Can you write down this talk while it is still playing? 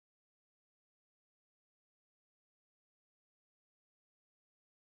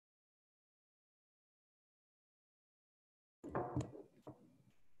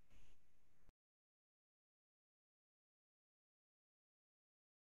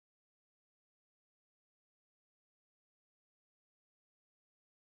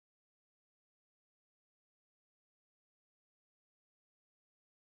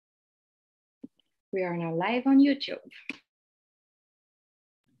We are now live on YouTube.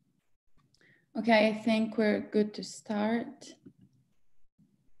 Okay, I think we're good to start.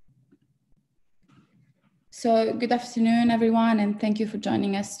 So good afternoon, everyone, and thank you for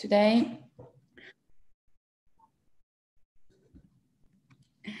joining us today.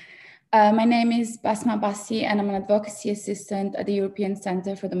 My name is Basma Bassi, and I'm an advocacy assistant at the European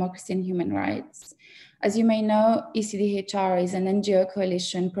Centre for Democracy and Human Rights. As you may know, ECDHR is an NGO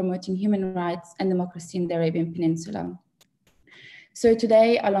coalition promoting human rights and democracy in the Arabian Peninsula. So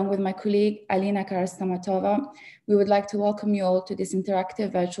today, along with my colleague, Alina Karastamatova, we would like to welcome you all to this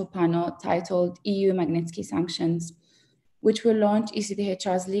interactive virtual panel titled EU Magnitsky Sanctions, which will launch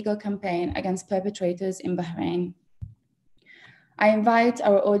ECDHR's legal campaign against perpetrators in Bahrain. I invite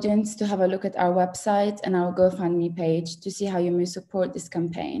our audience to have a look at our website and our GoFundMe page to see how you may support this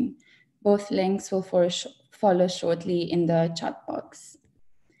campaign. Both links will follow shortly in the chat box.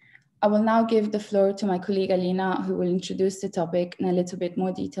 I will now give the floor to my colleague Alina, who will introduce the topic in a little bit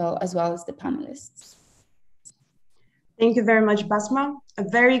more detail, as well as the panelists. Thank you very much, Basma. A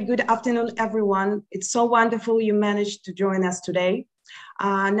very good afternoon, everyone. It's so wonderful you managed to join us today.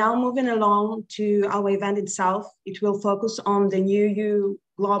 Now moving along to our event itself, it will focus on the new EU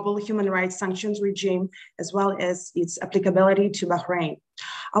global human rights sanctions regime, as well as its applicability to Bahrain.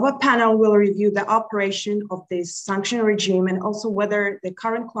 Our panel will review the operation of this sanction regime and also whether the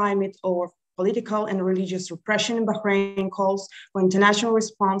current climate of political and religious repression in Bahrain calls for international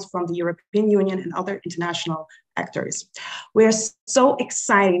response from the European Union and other international actors. We are so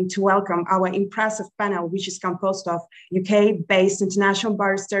excited to welcome our impressive panel, which is composed of UK-based international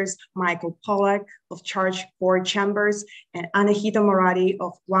barristers, Michael Polak of Charge Court Chambers and Annahita Moradi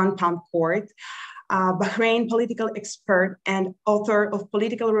of One Pound Court, Bahrain political expert and author of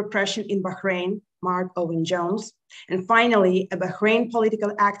Political Repression in Bahrain, Marc Owen Jones, and finally, a Bahrain political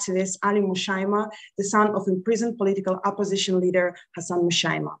activist, Ali Mushaima, the son of imprisoned political opposition leader, Hassan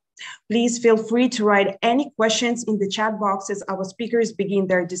Mushaima. Please feel free to write any questions in the chat box as our speakers begin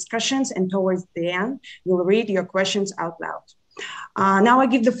their discussions, and towards the end, we'll read your questions out loud. Now I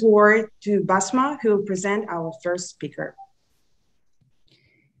give the floor to Basma, who will present our first speaker.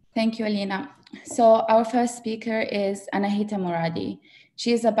 Thank you, Alina. So our first speaker is Annahita Moradi.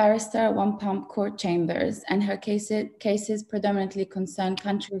 She is a barrister at One Pound Court Chambers, and her cases predominantly concern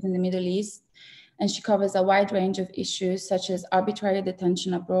countries in the Middle East, and she covers a wide range of issues such as arbitrary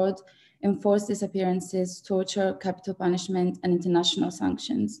detention abroad, enforced disappearances, torture, capital punishment, and international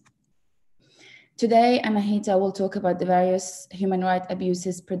sanctions. Today, Annahita will talk about the various human rights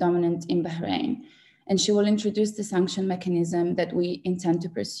abuses predominant in Bahrain, and she will introduce the sanction mechanism that we intend to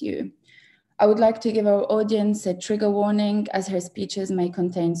pursue. I would like to give our audience a trigger warning, as her speeches may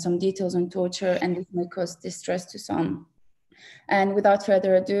contain some details on torture and this may cause distress to some. And without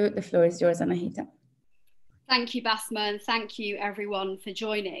further ado, the floor is yours, Annahita. Thank you, Basma, and thank you everyone for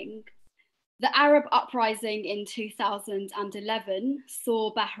joining. The Arab uprising in 2011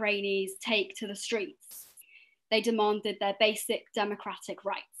 saw Bahrainis take to the streets. They demanded their basic democratic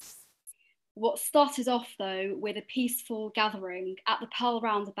rights. What started off, though, with a peaceful gathering at the Pearl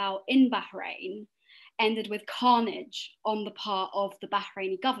Roundabout in Bahrain ended with carnage on the part of the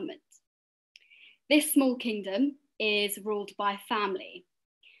Bahraini government. This small kingdom is ruled by a family,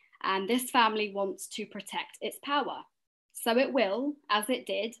 and this family wants to protect its power. So it will, as it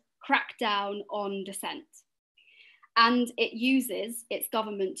did, crack down on dissent. And it uses its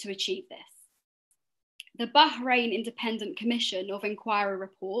government to achieve this. The Bahrain Independent Commission of Inquiry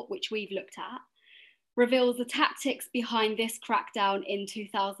report, which we've looked at, reveals the tactics behind this crackdown in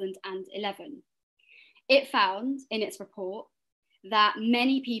 2011. It found in its report that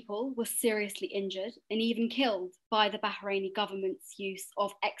many people were seriously injured and even killed by the Bahraini government's use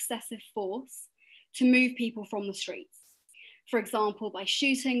of excessive force to move people from the streets. For example, by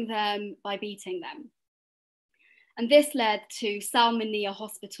shooting them, by beating them. And this led to Salmania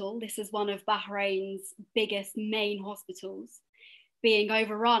Hospital, this is one of Bahrain's biggest main hospitals, being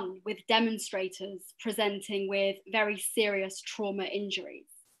overrun with demonstrators presenting with very serious trauma injuries.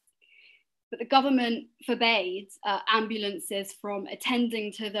 But the government forbade ambulances from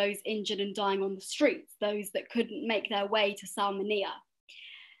attending to those injured and dying on the streets, those that couldn't make their way to Salmania.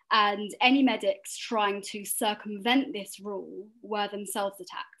 And any medics trying to circumvent this rule were themselves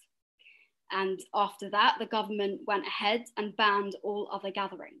attacked. And after that, the government went ahead and banned all other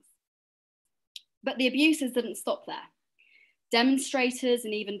gatherings. But the abuses didn't stop there. Demonstrators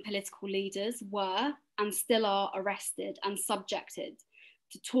and even political leaders were and still are arrested and subjected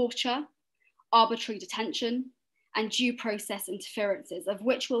to torture, arbitrary detention, and due process interferences, of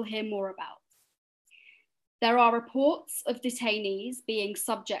which we'll hear more about. There are reports of detainees being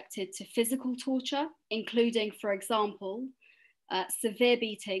subjected to physical torture, including, for example, severe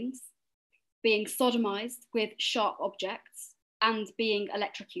beatings, being sodomized with sharp objects, and being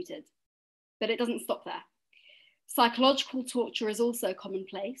electrocuted. But it doesn't stop there. Psychological torture is also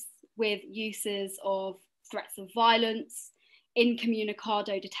commonplace, with uses of threats of violence,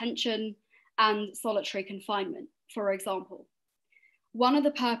 incommunicado detention, and solitary confinement, for example. One of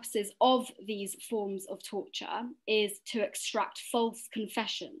the purposes of these forms of torture is to extract false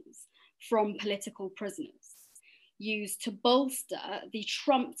confessions from political prisoners, used to bolster the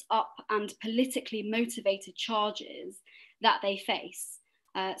trumped up and politically motivated charges that they face,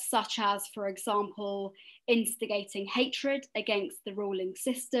 such as, for example, instigating hatred against the ruling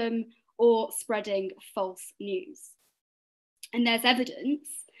system or spreading false news. And there's evidence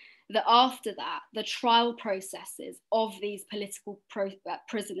that after that, the trial processes of these political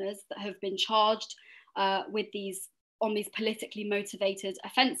prisoners that have been charged on these politically motivated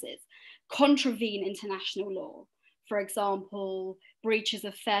offences contravene international law. For example, breaches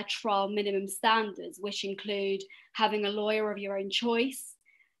of fair trial minimum standards, which include having a lawyer of your own choice,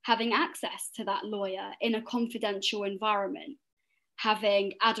 having access to that lawyer in a confidential environment,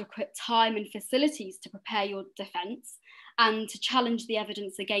 having adequate time and facilities to prepare your defence, and to challenge the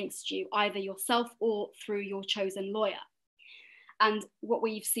evidence against you, either yourself or through your chosen lawyer. And what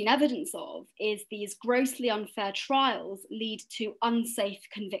we've seen evidence of is these grossly unfair trials lead to unsafe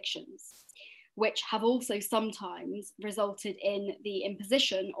convictions, which have also sometimes resulted in the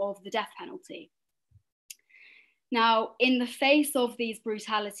imposition of the death penalty. Now, in the face of these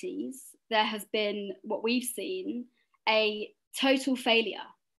brutalities, there has been, what we've seen, a total failure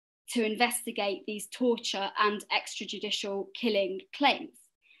to investigate these torture and extrajudicial killing claims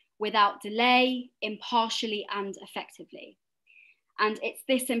without delay, impartially and effectively. And it's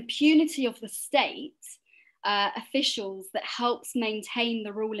this impunity of the state officials that helps maintain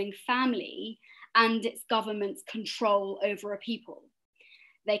the ruling family and its government's control over a people.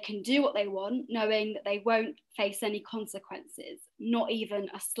 They can do what they want, knowing that they won't face any consequences, not even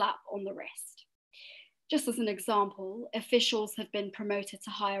a slap on the wrist. Just as an example, officials have been promoted to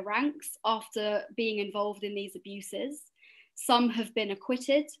higher ranks after being involved in these abuses. Some have been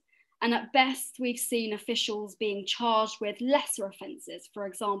acquitted, and at best, we've seen officials being charged with lesser offences, for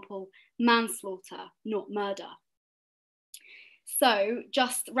example, manslaughter, not murder. So,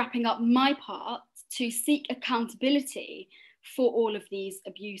 just wrapping up my part, to seek accountability for all of these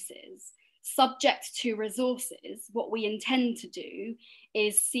abuses, subject to resources, what we intend to do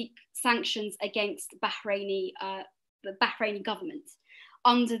is seek sanctions against the Bahraini government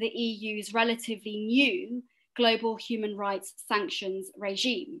under the EU's relatively new global human rights sanctions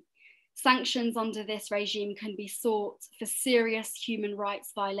regime. Sanctions under this regime can be sought for serious human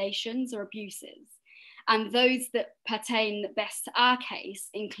rights violations or abuses. And those that pertain best to our case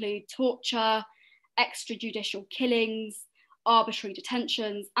include torture, extrajudicial killings, arbitrary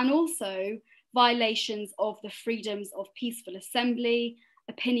detentions, and also violations of the freedoms of peaceful assembly,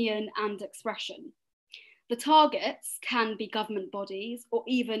 opinion, and expression. The targets can be government bodies or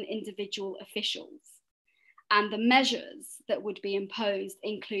even individual officials. And the measures that would be imposed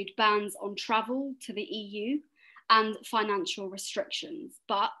include bans on travel to the EU and financial restrictions.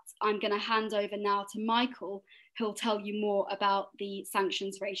 But I'm going to hand over now to Michael, who'll tell you more about the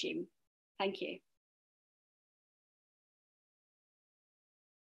sanctions regime. Thank you.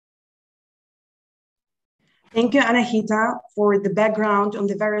 Thank you, Annahita, for the background on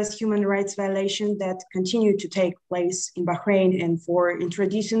the various human rights violations that continue to take place in Bahrain and for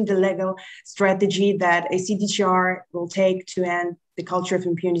introducing the legal strategy that ECDHR will take to end the culture of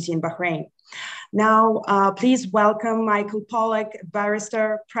impunity in Bahrain. Now, please welcome Michael Polak, a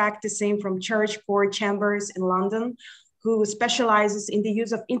barrister practicing from Church Court Chambers in London, who specializes in the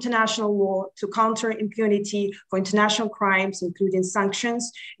use of international law to counter impunity for international crimes, including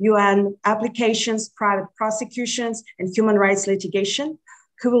sanctions, UN applications, private prosecutions, and human rights litigation,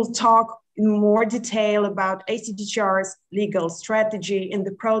 who will talk in more detail about ECDHR's legal strategy in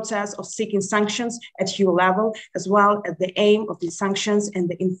the process of seeking sanctions at EU level, as well as the aim of these sanctions and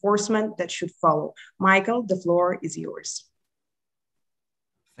the enforcement that should follow. Michael, the floor is yours.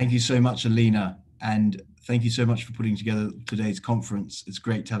 Thank you so much, Alina. And thank you so much for putting together today's conference. It's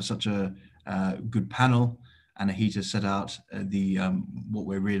great to have such a good panel. Annahita set out what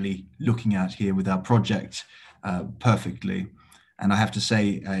we're really looking at here with our project perfectly. And I have to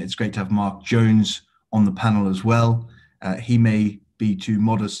say, it's great to have Marc Jones on the panel as well. He may be too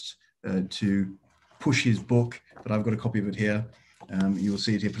modest to push his book, but I've got a copy of it here. You will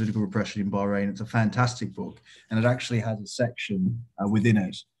see it here, Political Repression in Bahrain. It's a fantastic book, and it actually has a section within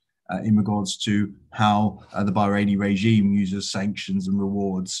it in regards to how the Bahraini regime uses sanctions and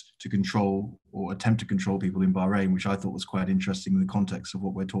rewards to control or attempt to control people in Bahrain, which I thought was quite interesting in the context of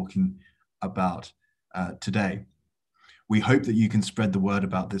what we're talking about today. We hope that you can spread the word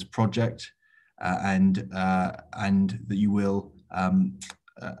about this project and that you will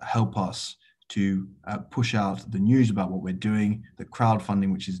help us to push out the news about what we're doing, the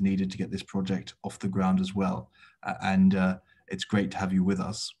crowdfunding which is needed to get this project off the ground as well. It's great to have you with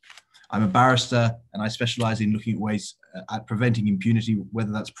us. I'm a barrister and I specialize in looking at ways at preventing impunity,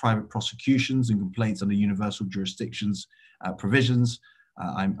 whether that's private prosecutions and complaints under universal jurisdictions provisions.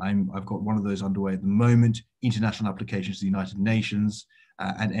 I've got one of those underway at the moment, international applications to the United Nations,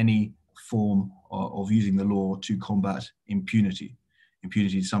 and any form of using the law to combat impunity.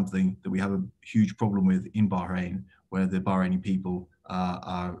 Impunity is something that we have a huge problem with in Bahrain, where the Bahraini people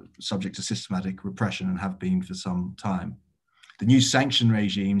are subject to systematic repression and have been for some time. The new sanction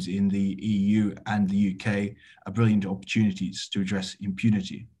regimes in the EU and the UK are brilliant opportunities to address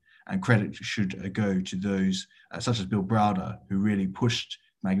impunity, and credit should go to those such as Bill Browder, who really pushed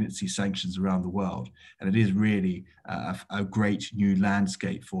Magnitsky sanctions around the world. And it is really a great new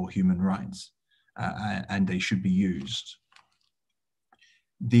landscape for human rights, and they should be used.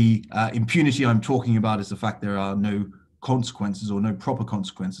 The impunity I'm talking about is the fact there are no consequences or no proper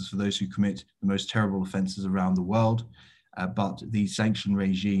consequences for those who commit the most terrible offenses around the world. But the sanction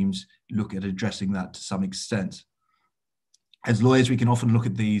regimes look at addressing that to some extent. As lawyers, we can often look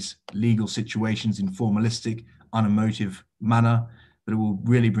at these legal situations in formalistic, unemotive manner, but it will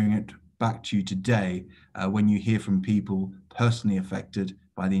really bring it back to you today when you hear from people personally affected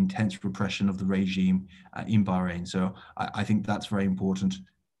by the intense repression of the regime in Bahrain. So I think that's very important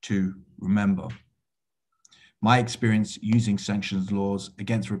to remember. My experience using sanctions laws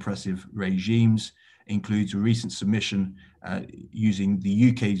against repressive regimes includes a recent submission using the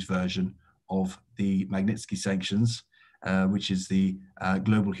UK's version of the Magnitsky sanctions, which is the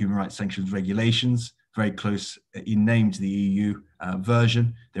Global Human Rights Sanctions Regulations, very close in name to the EU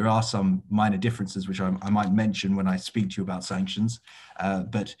version. There are some minor differences, which I might mention when I speak to you about sanctions,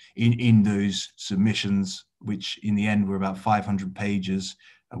 but in those submissions, which in the end were about 500 pages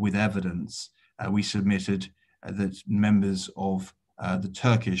with evidence, we submitted that members of the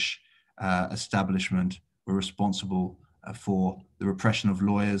Turkish establishment were responsible for the repression of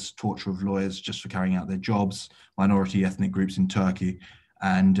lawyers, torture of lawyers just for carrying out their jobs, minority ethnic groups in Turkey,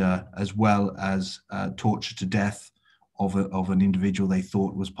 and as well as torture to death of an individual they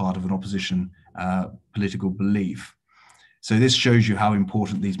thought was part of an opposition political belief. So this shows you how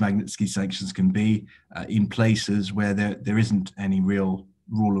important these Magnitsky sanctions can be in places where there isn't any real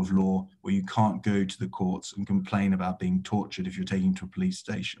rule of law, where you can't go to the courts and complain about being tortured if you're taken to a police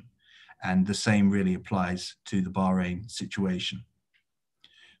station. And the same really applies to the Bahrain situation.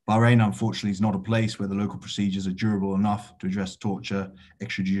 Bahrain, unfortunately, is not a place where the local procedures are durable enough to address torture,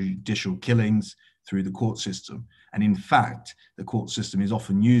 extrajudicial killings through the court system. And in fact, the court system is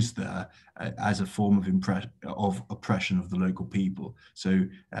often used there as a form of oppression of the local people. So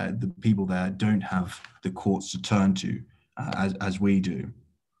the people there don't have the courts to turn to as we do.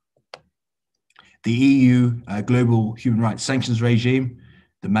 The EU Global Human Rights Sanctions Regime,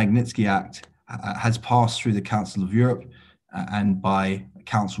 the Magnitsky Act, has passed through the Council of Europe and by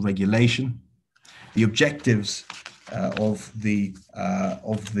Council regulation. The objectives of the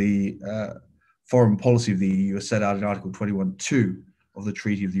foreign policy of the EU are set out in Article 21(2) of the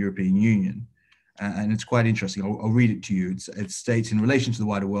Treaty of the European Union. And it's quite interesting. I'll read it to you. It states, in relation to the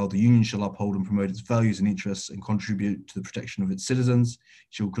wider world, the Union shall uphold and promote its values and interests and contribute to the protection of its citizens.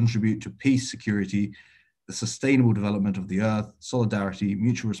 It shall contribute to peace, security, the sustainable development of the earth, solidarity,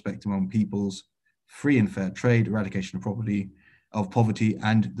 mutual respect among peoples, free and fair trade, eradication of poverty,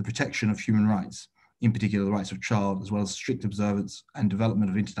 and the protection of human rights, in particular the rights of child, as well as strict observance and development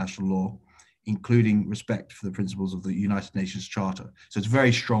of international law, including respect for the principles of the United Nations Charter. So it's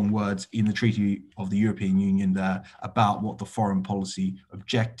very strong words in the Treaty of the European Union there about what the foreign policy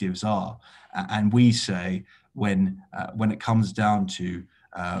objectives are. And we say when it comes down to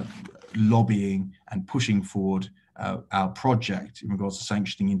lobbying and pushing forward our project in regards to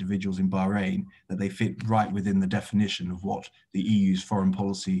sanctioning individuals in Bahrain, that they fit right within the definition of what the EU's foreign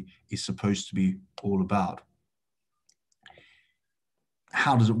policy is supposed to be all about.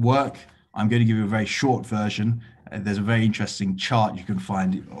 How does it work? I'm going to give you a very short version. There's a very interesting chart you can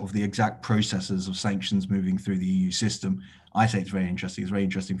find of the exact processes of sanctions moving through the EU system. I say it's very interesting. It's very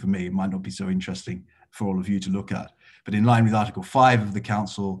interesting for me. It might not be so interesting for all of you to look at. But in line with Article 5 of the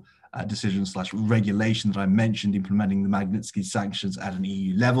Council decision/regulation that I mentioned, implementing the Magnitsky sanctions at an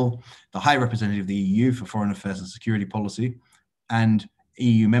EU level, the High Representative of the EU for Foreign Affairs and Security Policy, and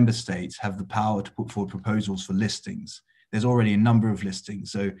EU member states have the power to put forward proposals for listings. There's already a number of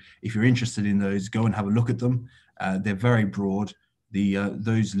listings. So if you're interested in those, go and have a look at them. They're very broad.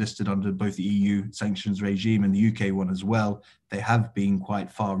 Those listed under both the EU sanctions regime and the UK one as well, they have been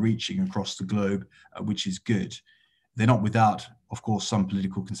quite far-reaching across the globe, which is good. They're not without, of course, some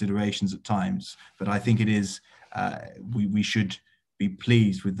political considerations at times, but I think it is, we should be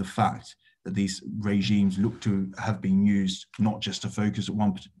pleased with the fact that these regimes look to have been used not just to focus at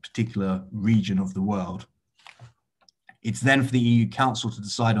one particular region of the world. It's then for the EU Council to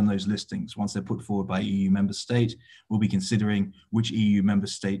decide on those listings. Once they're put forward by EU member state, we'll be considering which EU member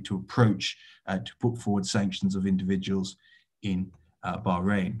state to approach to put forward sanctions of individuals in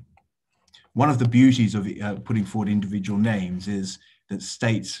Bahrain. One of the beauties of putting forward individual names is that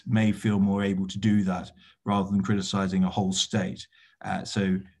states may feel more able to do that rather than criticizing a whole state.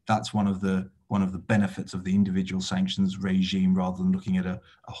 So that's one of the benefits of the individual sanctions regime rather than looking at a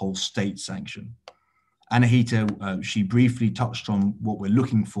whole state sanction. Annahita, she briefly touched on what we're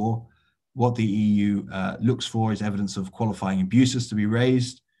looking for. What the EU looks for is evidence of qualifying abuses to be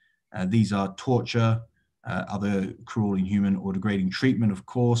raised. These are torture, other cruel, inhuman, or degrading treatment, of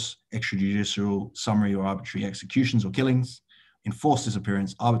course, extrajudicial, summary, or arbitrary executions or killings, enforced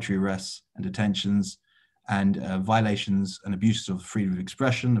disappearance, arbitrary arrests and detentions, and violations and abuses of freedom of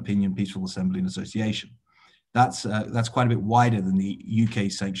expression, opinion, peaceful assembly, and association. That's quite a bit wider than the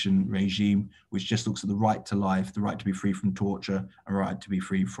UK sanction regime, which just looks at the right to life, the right to be free from torture, and right to be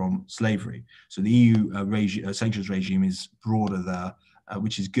free from slavery. So the EU sanctions regime is broader there,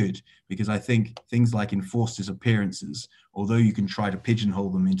 which is good, because I think things like enforced disappearances, although you can try to pigeonhole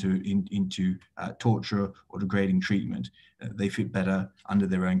them into torture or degrading treatment, they fit better under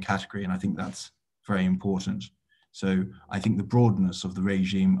their own category, and I think that's very important. So I think the broadness of the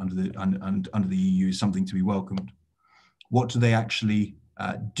regime under the EU is something to be welcomed. What do they actually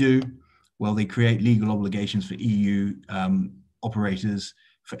do? Well, they create legal obligations for EU operators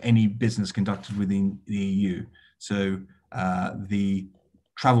for any business conducted within the EU. So the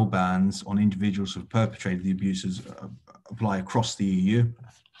travel bans on individuals who have perpetrated the abuses apply across the EU.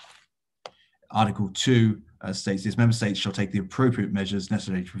 Article 2 states this: member states shall take the appropriate measures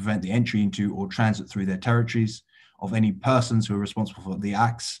necessary to prevent the entry into or transit through their territories of any persons who are responsible for the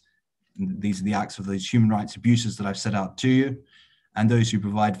acts. These are the acts of those human rights abuses that I've set out to you, and those who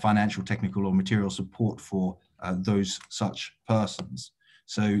provide financial, technical, or material support for those such persons.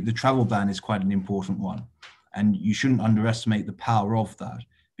 So the travel ban is quite an important one, and you shouldn't underestimate the power of that,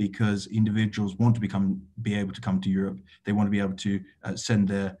 because individuals want to be able to come to Europe. They want to be able to send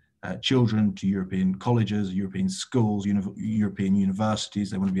their children to European colleges, European schools, European universities.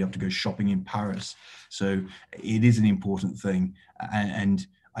 They want to be able to go shopping in Paris. So it is an important thing, and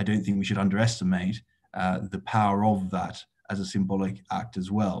I don't think we should underestimate the power of that as a symbolic act as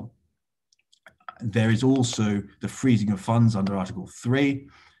well. There is also the freezing of funds under Article 3,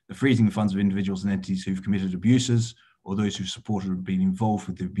 the freezing of funds of individuals and entities who've committed abuses or those who've supported or been involved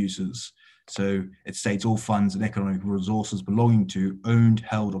with the abuses. So it states all funds and economic resources belonging to, owned,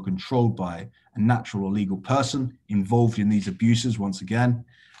 held, or controlled by a natural or legal person involved in these abuses, once again,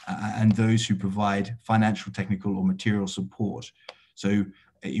 and those who provide financial, technical, or material support. So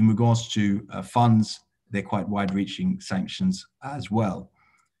in regards to funds, they're quite wide-reaching sanctions as well.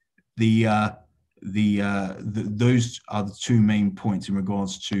 Those are the two main points in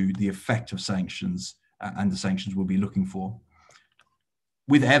regards to the effect of sanctions and the sanctions we'll be looking for.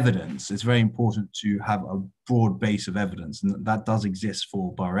 With evidence, it's very important to have a broad base of evidence, and that does exist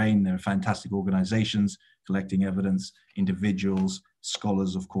for Bahrain. There are fantastic organizations collecting evidence, individuals,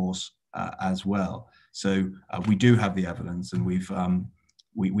 scholars, of course, as well. So we do have the evidence, and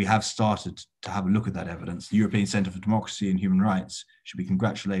we have started to have a look at that evidence. The European Centre for Democracy and Human Rights should be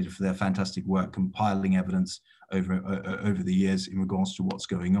congratulated for their fantastic work compiling evidence over the years in regards to what's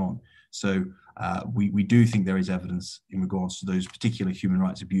going on. So we do think there is evidence in regards to those particular human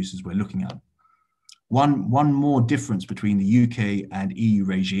rights abuses we're looking at. One more difference between the UK and EU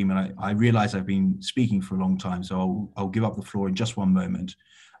regime, and I realize I've been speaking for a long time, so I'll give up the floor in just one moment,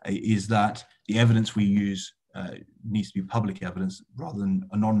 is that the evidence we use needs to be public evidence rather than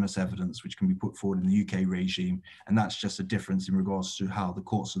anonymous evidence, which can be put forward in the UK regime. And that's just a difference in regards to how the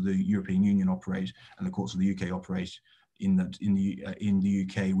courts of the European Union operate and the courts of the UK operate. In the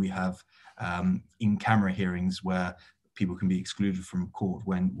UK, we have in-camera hearings where people can be excluded from court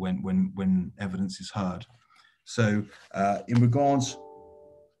when evidence is heard. So in regards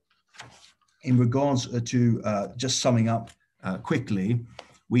to just summing up quickly,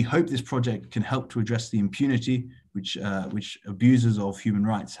 we hope this project can help to address the impunity which abusers of human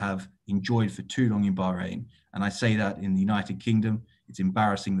rights have enjoyed for too long in Bahrain. And I say that in the United Kingdom, It's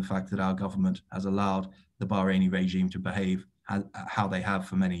embarrassing the fact that our government has allowed the Bahraini regime to behave how they have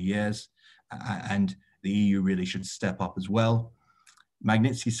for many years, and the EU really should step up as well.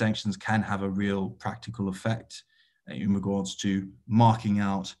 Magnitsky sanctions can have a real practical effect in regards to marking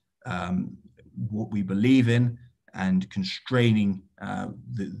out what we believe in and constraining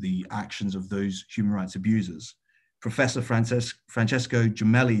the actions of those human rights abusers. Professor Francesco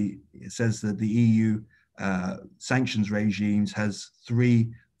Gemelli says that the EU sanctions regimes has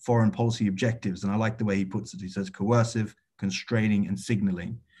 3 foreign policy objectives, and I like the way he puts it. He says coercive, constraining, and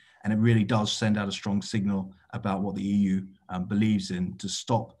signaling. And it really does send out a strong signal about what the EU believes in to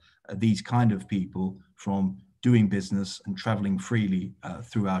stop these kind of people from doing business and traveling freely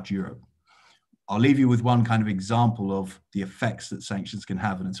throughout Europe. I'll leave you with one kind of example of the effects that sanctions can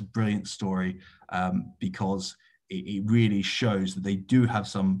have, and it's a brilliant story because it really shows that they do have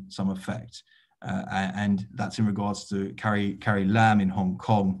some effect. And that's in regards to Carrie Lam in Hong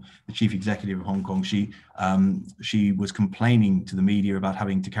Kong, the chief executive of Hong Kong. She was complaining to the media about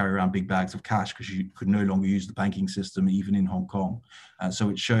having to carry around big bags of cash because she could no longer use the banking system even in Hong Kong. So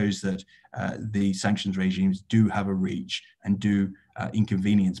it shows that the sanctions regimes do have a reach and do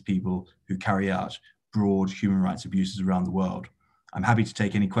inconvenience people who carry out broad human rights abuses around the world. I'm happy to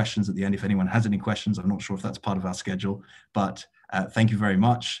take any questions at the end if anyone has any questions. I'm not sure if that's part of our schedule, but thank you very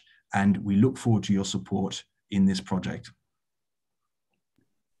much. And we look forward to your support in this project.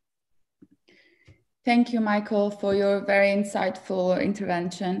 Thank you, Michael, for your very insightful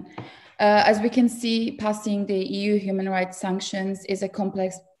intervention. As we can see, passing the EU human rights sanctions is a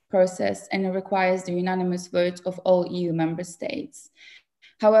complex process and it requires the unanimous vote of all EU member states.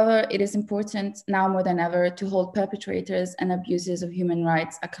 However, it is important now more than ever to hold perpetrators and abusers of human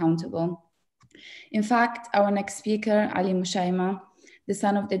rights accountable. In fact, our next speaker, Ali Mushaima, the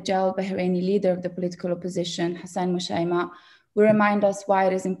son of the jailed Bahraini leader of the political opposition, Hassan Mushaima, will remind us why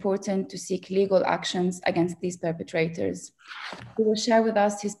it is important to seek legal actions against these perpetrators. He will share with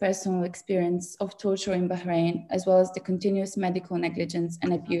us his personal experience of torture in Bahrain, as well as the continuous medical negligence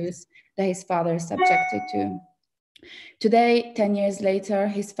and abuse that his father is subjected to. Today, 10 years later,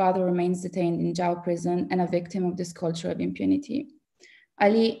 his father remains detained in jail prison and a victim of this culture of impunity.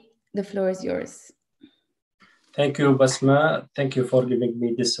 Ali, the floor is yours. Thank you, Basma. Thank you for giving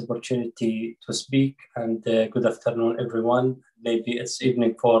me this opportunity to speak, and good afternoon, everyone. Maybe it's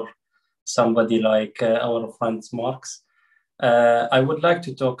evening for somebody like our friend Marc. I would like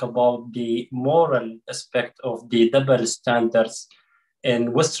to talk about the moral aspect of the double standards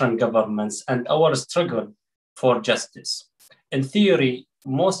in Western governments and our struggle for justice. In theory,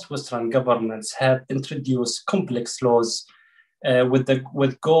 most Western governments have introduced complex laws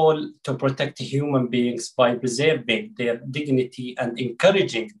with goal to protect human beings by preserving their dignity and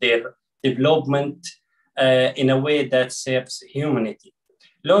encouraging their development in a way that serves humanity.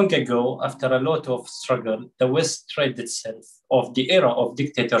 Long ago, after a lot of struggle, the West rid itself of the era of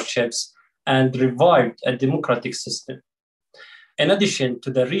dictatorships and revived a democratic system. In addition to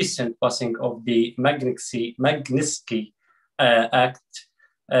the recent passing of the Magnitsky Act,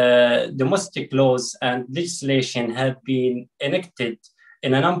 domestic laws and legislation have been enacted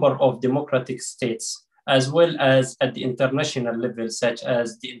in a number of democratic states, as well as at the international level, such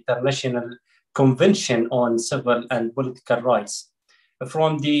as the International Convention on Civil and Political Rights.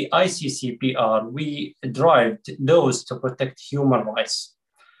 From the ICCPR, we derived laws to protect human rights.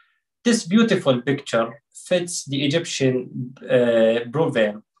 This beautiful picture fits the Egyptian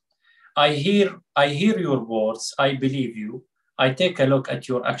proverb, I hear your words, I believe you. I take a look at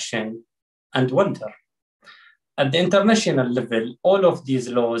your action and wonder. At the international level, all of these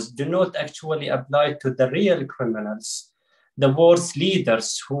laws do not actually apply to the real criminals, the worst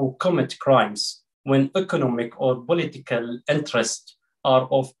leaders who commit crimes, when economic or political interests are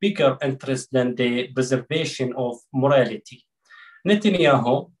of bigger interest than the preservation of morality.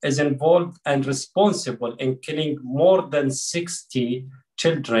 Netanyahu is involved and responsible in killing more than 60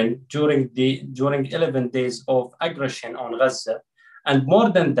 children during 11 days of aggression on Gaza, and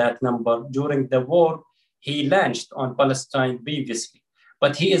more than that number during the war he launched on Palestine previously.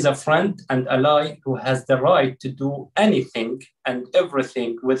 But he is a friend and ally who has the right to do anything and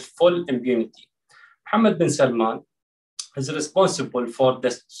everything with full impunity. Hamad bin Salman is responsible for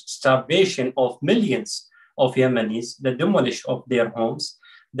the starvation of millions of Yemenis, the demolition of their homes,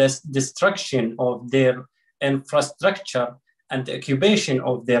 the destruction of their infrastructure, and the occupation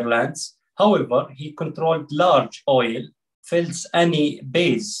of their lands. However, he controlled large oil, fills any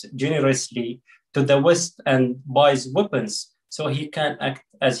base generously to the West and buys weapons so he can act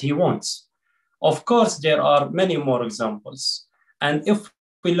as he wants. Of course, there are many more examples. And if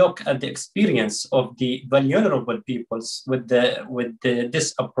we look at the experience of the vulnerable peoples with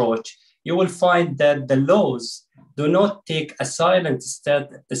this approach, you will find that the laws do not take a silent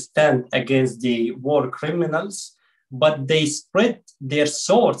stand against the war criminals, but they spread their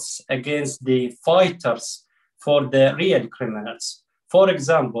swords against the fighters for the real criminals. For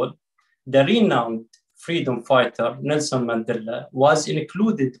example, the renowned freedom fighter Nelson Mandela was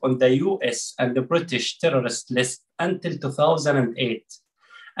included on the US and the British terrorist list until 2008.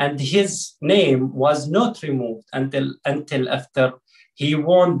 And his name was not removed until after he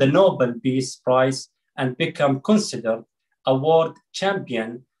won the Nobel Peace Prize and became considered a world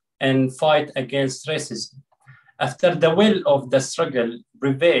champion in fight against racism. After the will of the struggle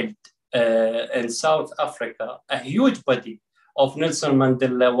prevailed in South Africa, a huge body of Nelson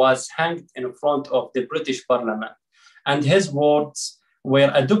Mandela was hanged in front of the British Parliament, and his words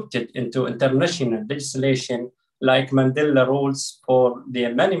were adopted into international legislation like Mandela rules for the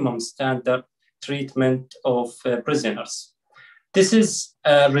minimum standard treatment of prisoners. This is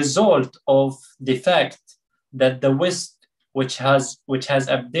a result of the fact that the West, which has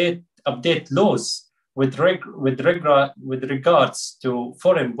update laws with regards to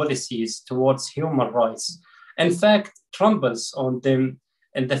foreign policies towards human rights, in fact, trembles on them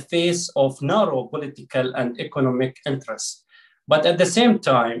in the face of narrow political and economic interests. But at the same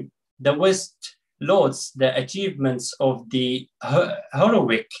time, the West lauds the achievements of the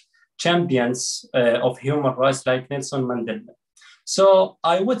heroic champions of human rights like Nelson Mandela. So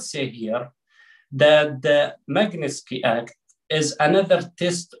I would say here that the Magnitsky Act is another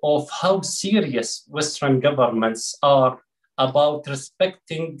test of how serious Western governments are about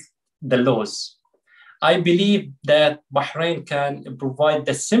respecting the laws. I believe that Bahrain can provide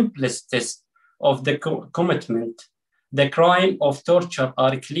the simplest test of the commitment. The crime of torture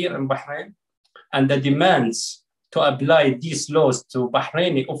are clear in Bahrain, and the demands to apply these laws to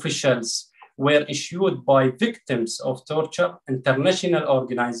Bahraini officials were issued by victims of torture, international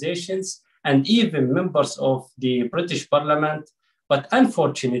organizations, and even members of the British Parliament. But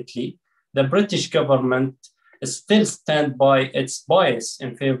unfortunately, the British government still stands by its bias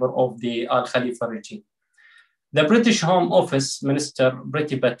in favor of the Al Khalifa regime. The British Home Office Minister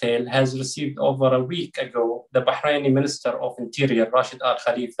Priti Patel has received over a week ago the Bahraini Minister of Interior, Rashid Al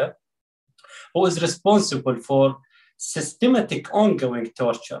Khalifa, who is responsible for systematic ongoing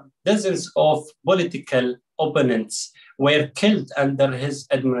torture. Dozens of political opponents were killed under his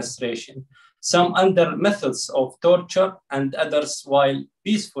administration, some under methods of torture and others while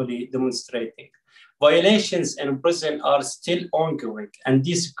peacefully demonstrating. Violations in prison are still ongoing, and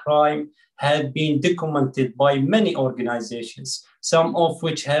this crime have been documented by many organizations, some of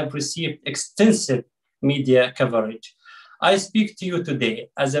which have received extensive media coverage. I speak to you today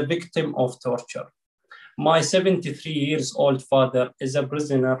as a victim of torture. My 73-year-old father is a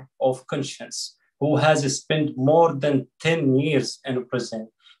prisoner of conscience who has spent more than 10 years in prison,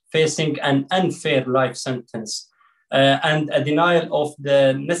 facing an unfair life sentence and a denial of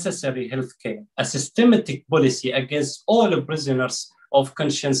the necessary health care, a systematic policy against all prisoners of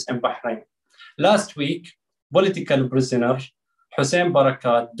conscience in Bahrain. Last week, political prisoner Hussein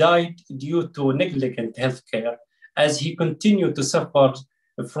Barakat died due to negligent health care as he continued to suffer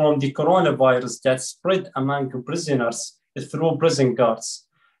from the coronavirus that spread among prisoners through prison guards.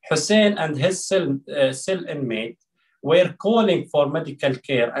 Hussein and his cell inmate were calling for medical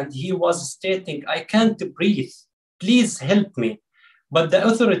care, and he was stating, "I can't breathe, please help me." But the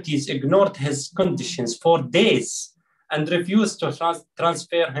authorities ignored his conditions for days and refused to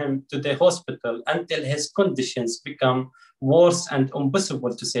transfer him to the hospital until his conditions become worse and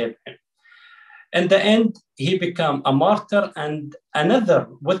impossible to save him. In the end, he became a martyr and another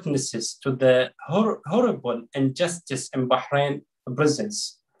witnesses to the horrible injustice in Bahrain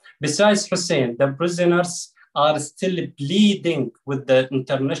prisons. Besides Hussein, the prisoners are still pleading with the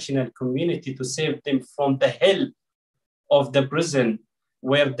international community to save them from the hell of the prison,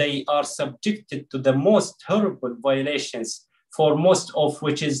 where they are subjected to the most horrible violations, for most of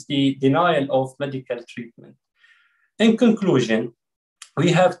which is the denial of medical treatment. In conclusion,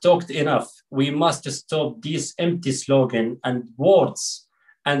 we have talked enough. We must stop these empty slogans and words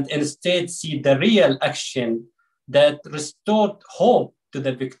and instead see the real action that restored hope to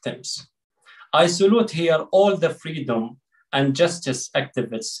the victims. I salute here all the freedom and justice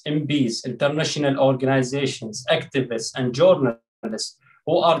activists, MPs, international organizations, activists, and journalists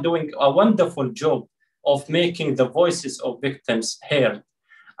who are doing a wonderful job of making the voices of victims heard.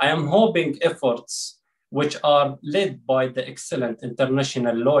 I am hoping efforts which are led by the excellent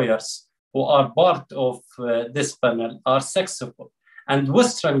international lawyers who are part of this panel are successful, and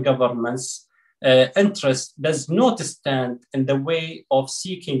Western governments interest does not stand in the way of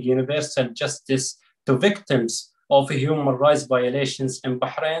seeking universal justice to victims of human rights violations in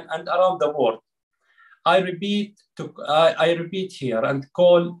Bahrain and around the world. I repeat here and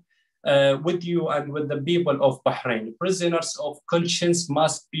call with you and with the people of Bahrain, prisoners of conscience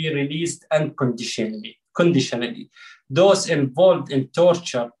must be released unconditionally. Those involved in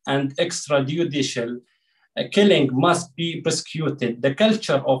torture and extrajudicial killing must be prosecuted. The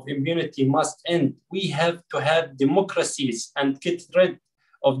culture of impunity must end. We have to have democracies and get rid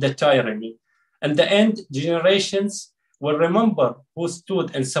of the tyranny. In the end, generations will remember who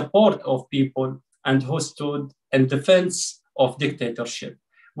stood in support of people and who stood in defense of dictatorship.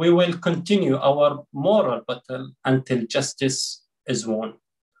 We will continue our moral battle until justice is won.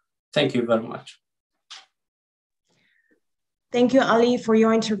 Thank you very much. Thank you, Ali, for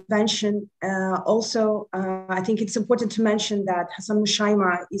your intervention. I think it's important to mention that Hassan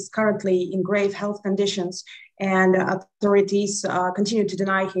Mushaima is currently in grave health conditions and authorities continue to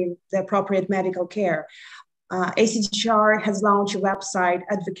deny him the appropriate medical care. ECDHR has launched a website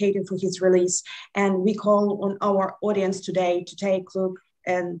advocating for his release, and we call on our audience today to take a look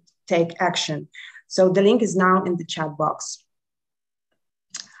and take action. So the link is now in the chat box.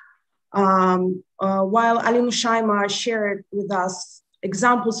 While Ali Mushaima shared with us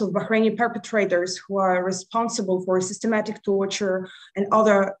examples of Bahraini perpetrators who are responsible for systematic torture and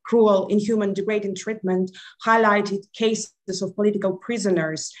other cruel, inhuman, degrading treatment, highlighted cases of political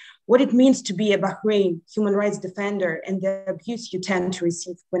prisoners, what it means to be a Bahrain human rights defender and the abuse you tend to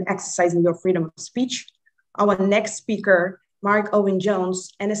receive when exercising your freedom of speech. Our next speaker, Marc Owen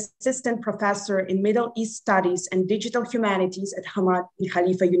Jones, an assistant professor in Middle East Studies and Digital Humanities at Hamad Bin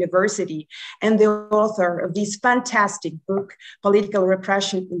Kalifa University, and the author of this fantastic book, Political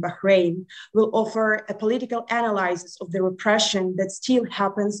Repression in Bahrain, will offer a political analysis of the repression that still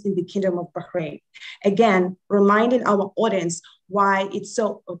happens in the Kingdom of Bahrain. Again, reminding our audience why it's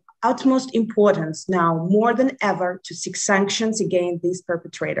so of utmost importance now more than ever to seek sanctions against these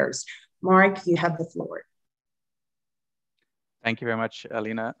perpetrators. Marc, you have the floor. Thank you very much,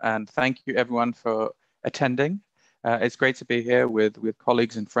 Alina, and thank you everyone for attending. It's great to be here with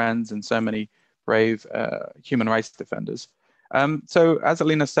colleagues and friends and so many brave human rights defenders. So as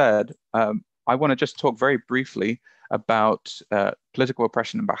Alina said, I want to just talk very briefly about political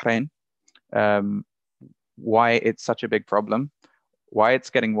repression in Bahrain, why it's such a big problem, why it's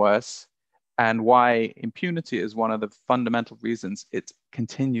getting worse, and why impunity is one of the fundamental reasons it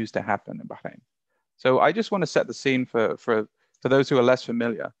continues to happen in Bahrain. So I just want to set the scene for those who are less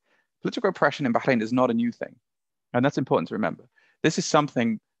familiar. Political repression in Bahrain is not a new thing, and that's important to remember. This is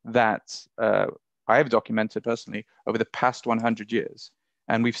something that I have documented personally over the past 100 years,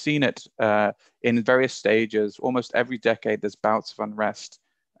 and we've seen it in various stages. Almost every decade, there's bouts of unrest,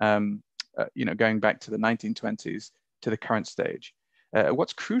 going back to the 1920s to the current stage.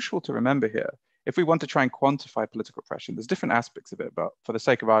 What's crucial to remember here, if we want to try and quantify political repression, there's different aspects of it, but for the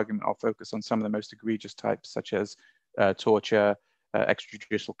sake of argument, I'll focus on some of the most egregious types, such as torture,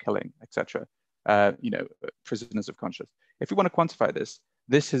 extrajudicial killing, etc. Prisoners of conscience. If we want to quantify this,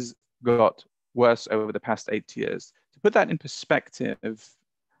 this has got worse over the past 8 years. To put that in perspective,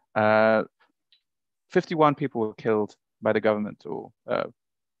 51 people were killed by the government, or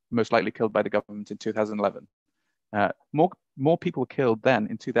most likely killed by the government in 2011. More people were killed then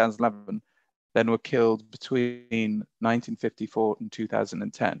in 2011 than were killed between 1954 and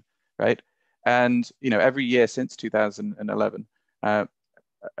 2010, right? And every year since 2011, a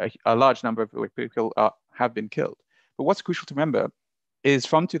large number of people have been killed. But what's crucial to remember is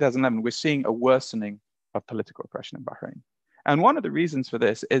from 2011, we're seeing a worsening of political repression in Bahrain. And one of the reasons for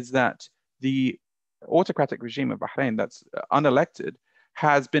this is that the autocratic regime of Bahrain that's unelected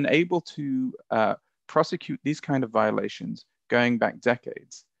has been able to prosecute these kind of violations going back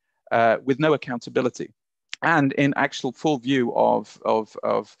decades with no accountability and in actual full view of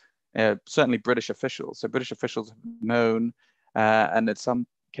certainly British officials. So British officials have known and in some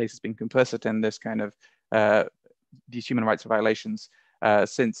cases been complicit in this kind of these human rights violations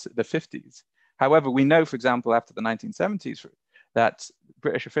since the 50s. However, we know, for example, after the 1970s, that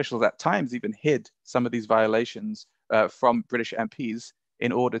British officials at times even hid some of these violations from British MPs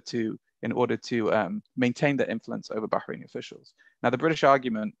in order to maintain their influence over Bahraini officials. Now, the British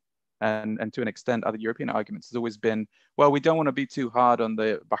argument, and to an extent other European arguments, has always been, well, we don't want to be too hard on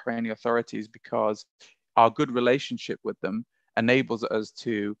the Bahraini authorities because our good relationship with them enables us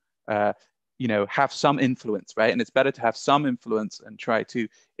to have some influence, right? And it's better to have some influence and try to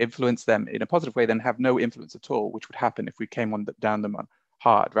influence them in a positive way than have no influence at all, which would happen if we came down them on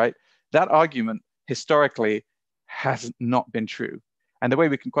hard, right? That argument historically has not been true. And the way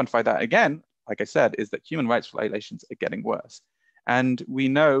we can quantify that again, like I said, is that human rights violations are getting worse. And we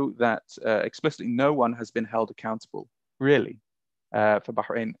know that explicitly no one has been held accountable, really, for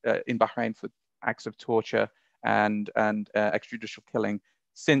Bahrain, in Bahrain for acts of torture and extrajudicial killing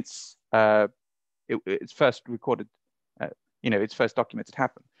since it's first recorded, its first documented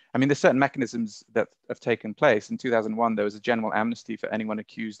happened. I mean, there's certain mechanisms that have taken place. In 2001, there was a general amnesty for anyone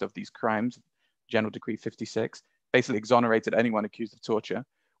accused of these crimes, General Decree 56, basically exonerated anyone accused of torture.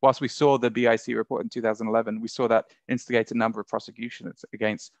 Whilst we saw the BIC report in 2011, we saw that instigate a number of prosecutions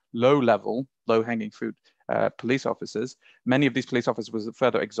against low-level, low-hanging fruit police officers. Many of these police officers were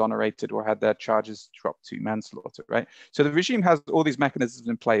further exonerated or had their charges dropped to manslaughter, right? So the regime has all these mechanisms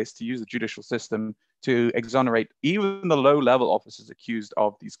in place to use the judicial system to exonerate even the low-level officers accused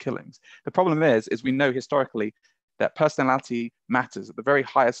of these killings. The problem is we know historically that personality matters. At the very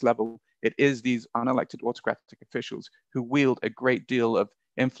highest level, it is these unelected autocratic officials who wield a great deal of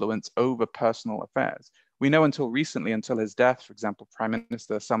influence over personal affairs. We know until recently, until his death, for example, Prime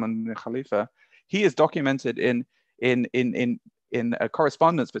Minister Hassan Bin Kalifa, he is documented in a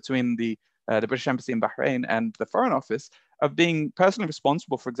correspondence between the British Embassy in Bahrain and the Foreign Office of being personally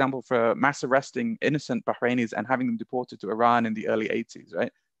responsible, for example, for mass arresting innocent Bahrainis and having them deported to Iran in the early 80s,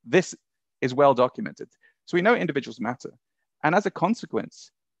 right? This is well documented. So we know individuals matter. And as a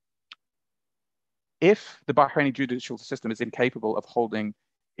consequence, if the Bahraini judicial system is incapable of holding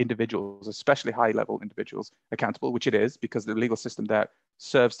individuals, especially high-level individuals, accountable, which it is because the legal system there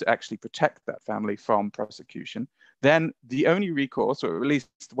serves to actually protect that family from prosecution, then the only recourse, or at least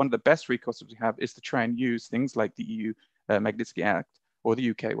one of the best recourses we have, is to try and use things like the EU Magnitsky Act or the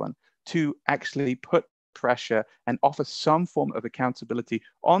UK one to actually put pressure and offer some form of accountability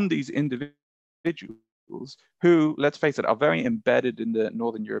on these individuals who, let's face it, are very embedded in the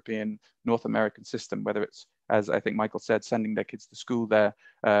Northern European, North American system, whether it's, as I think Michael said, sending their kids to school there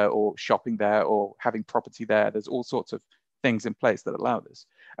or shopping there or having property there. There's all sorts of things in place that allow this.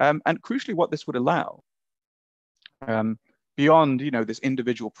 And crucially, what this would allow, beyond this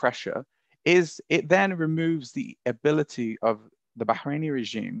individual pressure, is it then removes the ability of the Bahraini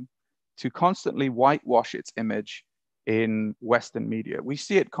regime to constantly whitewash its image in Western media. We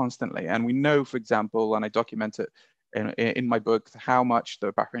see it constantly, and we know, for example, and I document it in my book, how much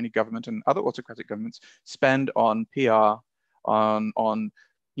the Bahraini government and other autocratic governments spend on PR, on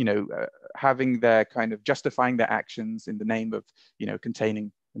having their kind of justifying their actions in the name of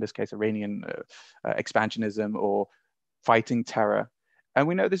containing, in this case, Iranian expansionism or fighting terror. And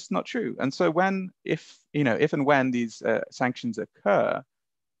we know this is not true. And so if and when these sanctions occur,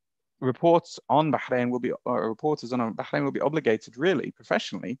 reporters on Bahrain will be obligated, really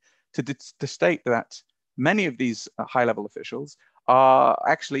professionally, to state that many of these high-level officials are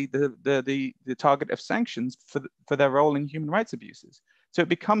actually the target of sanctions for their role in human rights abuses. So it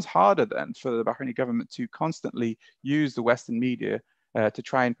becomes harder then for the Bahraini government to constantly use the Western media to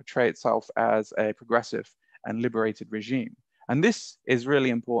try and portray itself as a progressive and liberated regime. And this is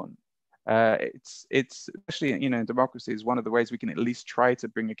really important. It's especially in democracies, one of the ways we can at least try to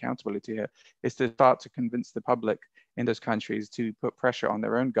bring accountability here is to start to convince the public in those countries to put pressure on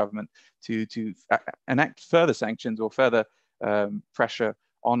their own government to enact further sanctions or further pressure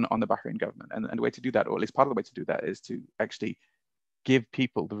on the Bahrain government. And the way to do that, or at least part of the way to do that, is to actually give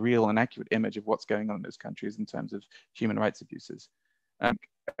people the real and accurate image of what's going on in those countries in terms of human rights abuses.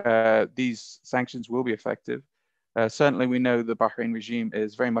 These sanctions will be effective. Certainly, we know the Bahrain regime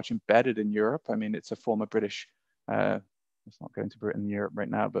is very much embedded in Europe. I mean, it's a former British, let's not go into Britain and Europe right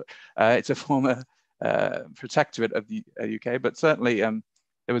now, but it's a former protectorate of the UK. But certainly, there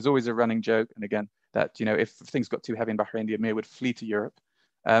was always a running joke, and again, that if things got too heavy in Bahrain, the Emir would flee to Europe.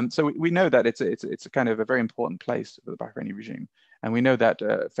 So we know that it's a kind of a very important place for the Bahraini regime. And we know that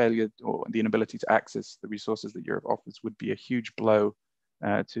failure or the inability to access the resources that Europe offers would be a huge blow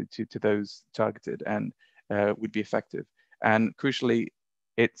to those targeted and would be effective. And crucially,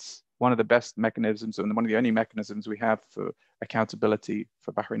 it's one of the best mechanisms and one of the only mechanisms we have for accountability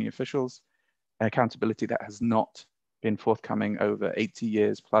for Bahraini officials, accountability that has not been forthcoming over 80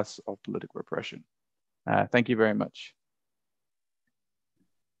 years plus of political repression. Thank you very much.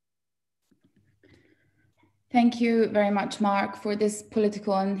 Thank you very much, Marc, for this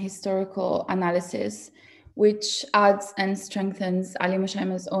political and historical analysis, which adds and strengthens Ali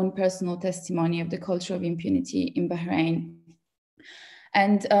Mushaima's own personal testimony of the culture of impunity in Bahrain.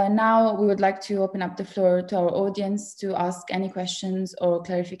 And now we would like to open up the floor to our audience to ask any questions or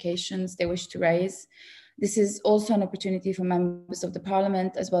clarifications they wish to raise. This is also an opportunity for members of the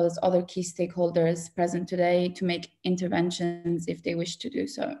parliament, as well as other key stakeholders present today, to make interventions if they wish to do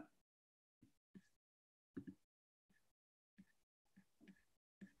so.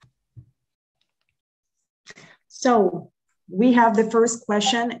 So we have the first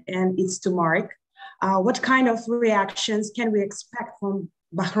question, and it's to Marc. What kind of reactions can we expect from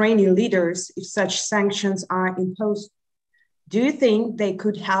Bahraini leaders if such sanctions are imposed? Do you think they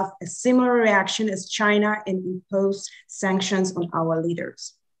could have a similar reaction as China and impose sanctions on our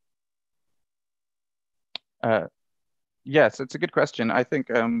leaders? Yes, it's a good question. I think,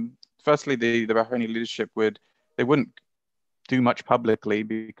 firstly, the Bahraini leadership they wouldn't do much publicly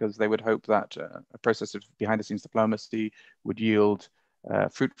because they would hope that a process of behind-the-scenes diplomacy would yield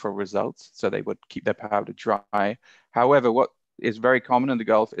fruitful results, so they would keep their powder dry. However, what is very common in the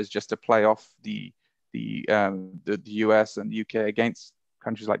Gulf is just to play off the US and the UK against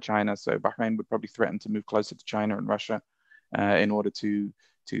countries like China. So Bahrain would probably threaten to move closer to China and Russia in order to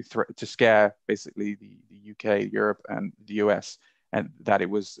scare basically the UK, Europe, and the US, and that it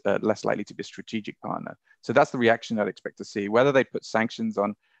was less likely to be a strategic partner. So that's the reaction I'd expect to see. Whether they put sanctions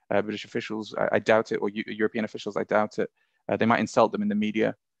on British officials, I doubt it, or European officials, I doubt it. They might insult them in the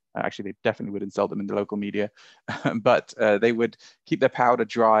media. Actually, they definitely would insult them in the local media, but they would keep their powder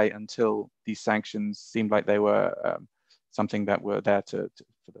dry until these sanctions seemed like they were something that were there for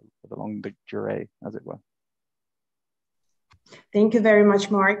the long durée, as it were. Thank you very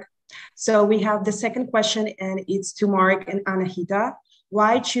much, Marc. So we have the second question, and it's to Marc and Annahita.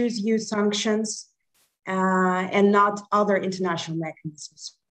 Why choose use sanctions and not other international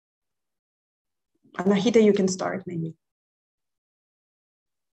mechanisms? Annahita, you can start maybe.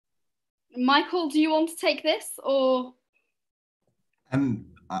 Michael, do you want to take this, or? I'm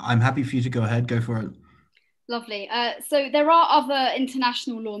happy for you to go ahead. Go for it. Lovely. So there are other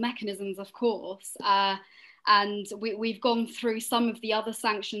international law mechanisms, of course, and we've gone through some of the other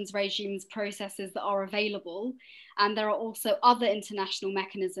sanctions regimes processes that are available. And there are also other international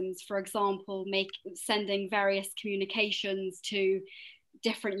mechanisms, for example, sending various communications to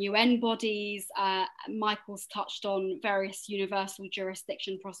different UN bodies. Michael's touched on various universal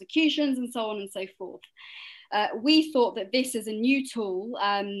jurisdiction prosecutions and so on and so forth. We thought that this is a new tool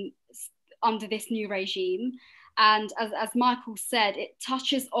under this new regime. And as Michael said, it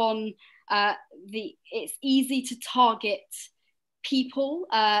touches on it's easy to target people,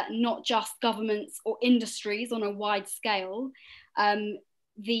 not just governments or industries on a wide scale.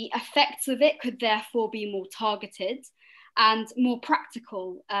 The effects of it could therefore be more targeted and more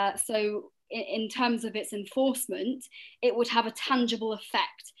practical. So in terms of its enforcement, it would have a tangible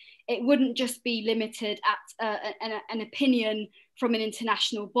effect. It wouldn't just be limited at an opinion from an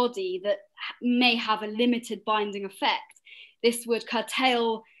international body that may have a limited binding effect. This would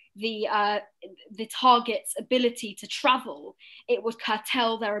curtail the target's ability to travel. It would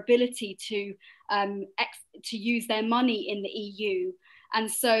curtail their ability to use their money in the EU.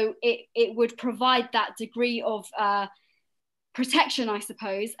 And so it would provide that degree of protection, I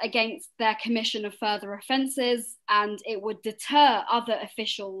suppose, against their commission of further offences, and it would deter other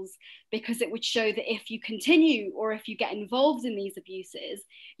officials because it would show that if you continue or if you get involved in these abuses,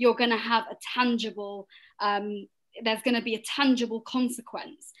 you're going to have a tangible, there's going to be a tangible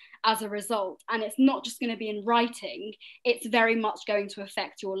consequence as a result. And it's not just going to be in writing, it's very much going to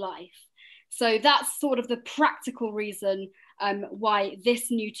affect your life. So that's sort of the practical reason why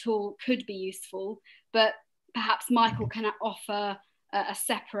this new tool could be useful, but perhaps Michael can offer a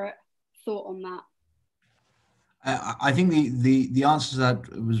separate thought on that. I think the answer to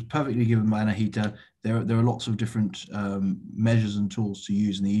that was perfectly given by Annahita. There are lots of different measures and tools to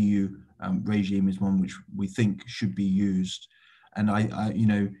use, and the EU regime is one which we think should be used. And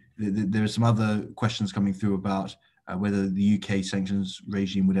there are some other questions coming through about whether the UK sanctions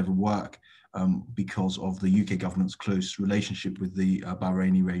regime would ever work because of the UK government's close relationship with the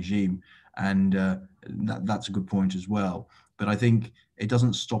Bahraini regime. And that's a good point as well. But I think it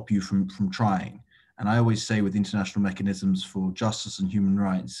doesn't stop you from trying. And I always say with international mechanisms for justice and human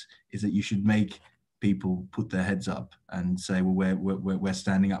rights is that you should make people put their heads up and say, well, we're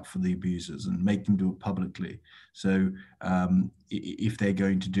standing up for the abusers, and make them do it publicly. So if they're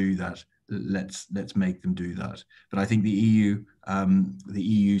going to do that, let's make them do that. But I think the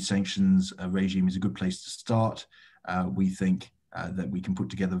EU sanctions regime is a good place to start. We think that we can put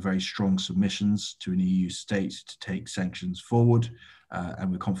together very strong submissions to an EU state to take sanctions forward,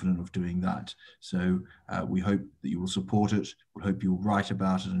 and we're confident of doing that. So we hope that you will support it. We hope you'll write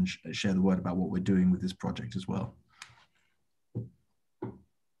about it and share the word about what we're doing with this project as well.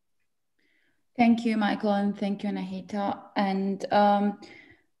 Thank you, Michael, and thank you, Annahita. And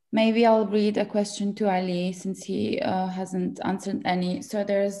maybe I'll read a question to Ali since he hasn't answered any. So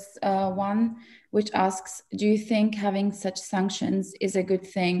there's one which asks, do you think having such sanctions is a good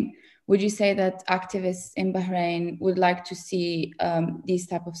thing? Would you say that activists in Bahrain would like to see these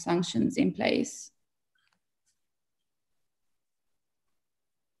type of sanctions in place?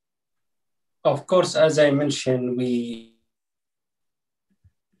 Of course, as I mentioned, we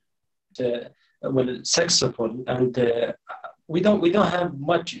successful, and we don't have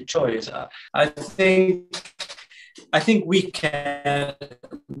much choice. I think we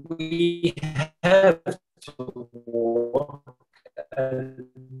have to work, and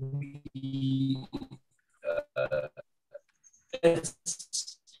uh,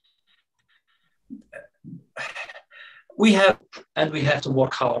 we have to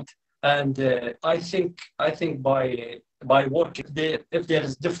work hard. And I think by working, if there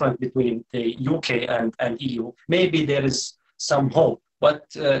is difference between the UK and EU, maybe there is some hope. But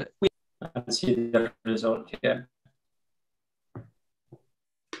we can see the result. Yeah.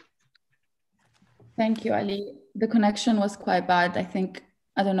 Thank you, Ali. The connection was quite bad. I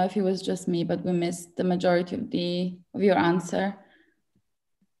don't know if it was just me, but we missed the majority of your answer.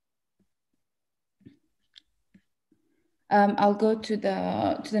 I'll go to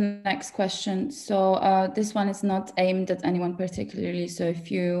the next question. So this one is not aimed at anyone particularly. So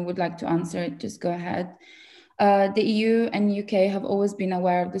if you would like to answer it, just go ahead. The EU and UK have always been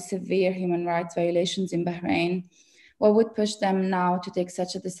aware of the severe human rights violations in Bahrain. What would push them now to take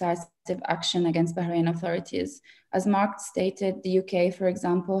such a decisive action against Bahrain authorities? As Marc stated, the UK, for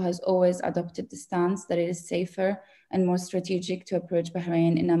example, has always adopted the stance that it is safer and more strategic to approach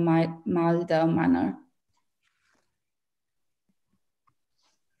Bahrain in a milder manner.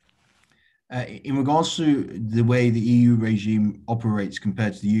 In regards to the way the EU regime operates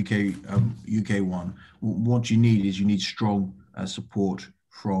compared to the UK one, what you need strong support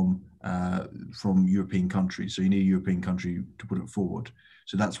from European countries. So you need a European country to put it forward.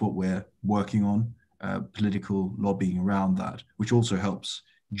 So that's what we're working on, political lobbying around that, which also helps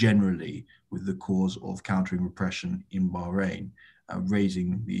generally with the cause of countering repression in Bahrain,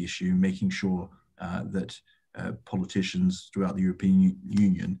 raising the issue, making sure that politicians throughout the European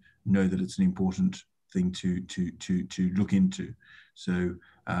Union know that it's an important thing to look into. So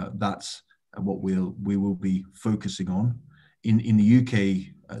that's what we will be focusing on. In the UK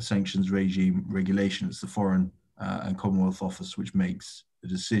sanctions regime regulation, it's the Foreign and Commonwealth Office which makes the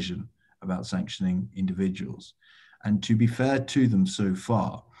decision about sanctioning individuals. And to be fair to them so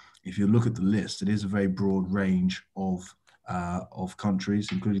far, if you look at the list, it is a very broad range of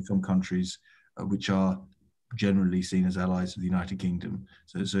countries, including some countries which are generally seen as allies of the United Kingdom.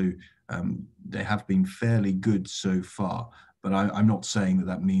 So they have been fairly good so far, but I'm not saying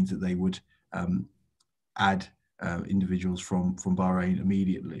that means that they would add individuals from Bahrain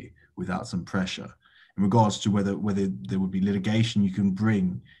immediately without some pressure. In regards to whether there would be litigation you can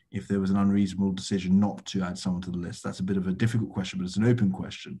bring if there was an unreasonable decision not to add someone to the list, that's a bit of a difficult question, but it's an open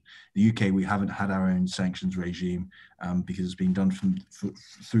question. The UK, we haven't had our own sanctions regime because it's been done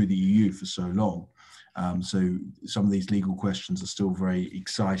through the EU for so long. So some of these legal questions are still very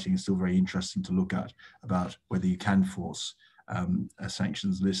exciting and still very interesting to look at, about whether you can force a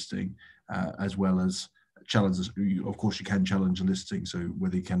sanctions listing, as well as challenges. Of course, you can challenge a listing, so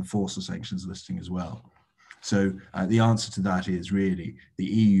whether you can force a sanctions listing as well. So the answer to that is really the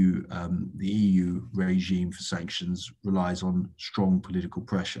EU regime for sanctions relies on strong political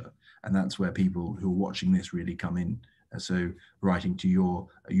pressure, and that's where people who are watching this really come in. So writing to your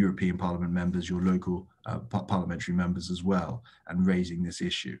European Parliament members, your local parliamentary members as well, and raising this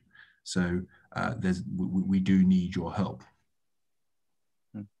issue. So we do need your help.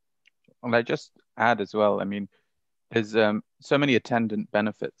 And I just add as well, I mean, there's so many attendant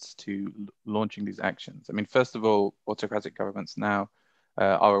benefits to launching these actions. I mean, first of all, autocratic governments now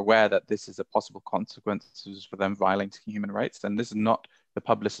are aware that this is a possible consequences for them violating human rights, and this is not the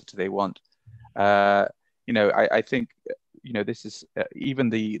publicity they want. I think, this is even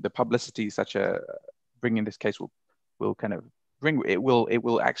the publicity such a bringing this case will kind of bring, it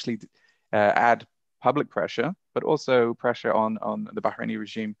will actually add public pressure, but also pressure on the Bahraini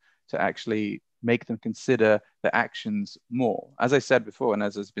regime to actually make them consider the actions more. As I said before, and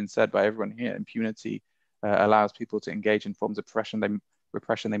as has been said by everyone here, impunity allows people to engage in forms of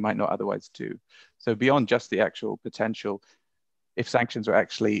repression they might not otherwise do. So beyond just the actual potential, if sanctions are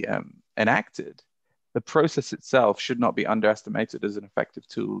actually enacted, the process itself should not be underestimated as an effective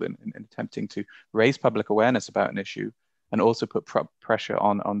tool in attempting to raise public awareness about an issue and also put pressure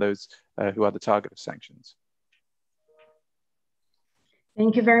on those who are the target of sanctions.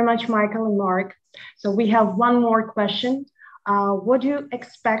 Thank you very much, Michael and Marc. So we have one more question. What do you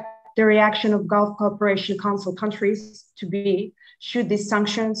expect the reaction of Gulf Cooperation Council countries to be should these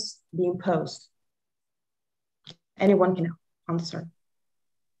sanctions be imposed? Anyone can answer.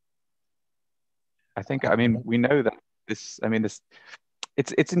 We know that it's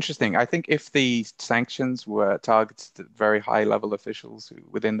interesting. I think if the sanctions were targeted at very high level officials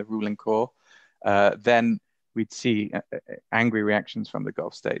within the ruling core, then we'd see angry reactions from the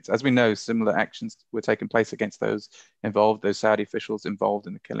Gulf states. As we know, similar actions were taking place against those Saudi officials involved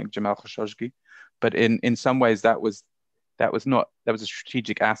in the killing Jamal Khashoggi. But in some ways, that was a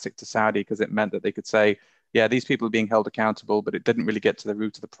strategic asset to Saudi, because it meant that they could say, yeah, these people are being held accountable, but it didn't really get to the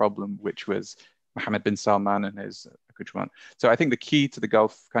root of the problem, which was Mohammed bin Salman and his accoutrement. So I think the key to the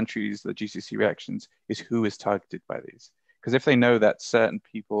Gulf countries, the GCC reactions, is who is targeted by these. Because if they know that certain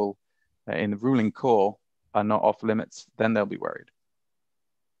people in the ruling core are not off limits, then they'll be worried.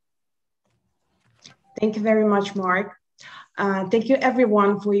 Thank you very much, Marc. Thank you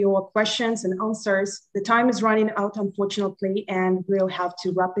everyone for your questions and answers. The time is running out, unfortunately, and we'll have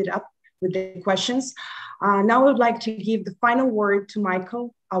to wrap it up with the questions. Now I would like to give the final word to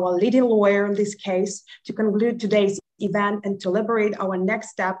Michael, our leading lawyer in this case, to conclude today's event and to elaborate our next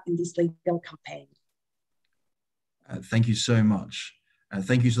step in this legal campaign. Thank you so much.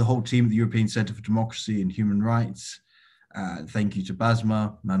 Thank you to the whole team at the European Centre for Democracy and Human Rights. Thank you to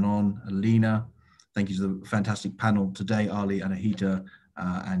Basma, Manon, Alina. Thank you to the fantastic panel today, Ali, Annahita,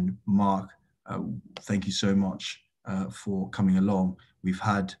 and Marc. Thank you so much for coming along. We've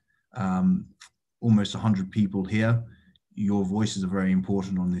had almost 100 people here. Your voices are very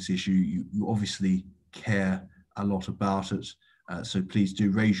important on this issue. You obviously care a lot about it. So please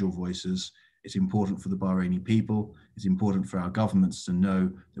do raise your voices. It's important for the Bahraini people. It's important for our governments to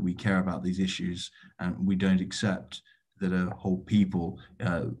know that we care about these issues, and we don't accept that a whole people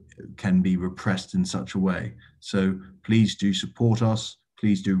can be repressed in such a way. So please do support us.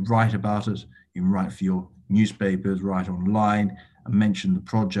 Please do write about it. You can write for your newspapers, write online, and mention the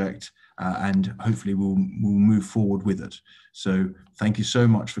project, and hopefully we'll move forward with it. So thank you so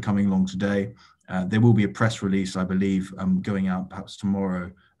much for coming along today. There will be a press release, I believe, going out perhaps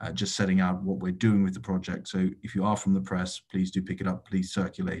tomorrow, just setting out what we're doing with the project. So if you are from the press, please do pick it up, please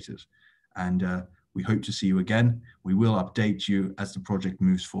circulate it. And we hope to see you again. We will update you as the project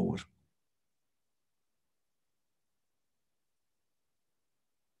moves forward.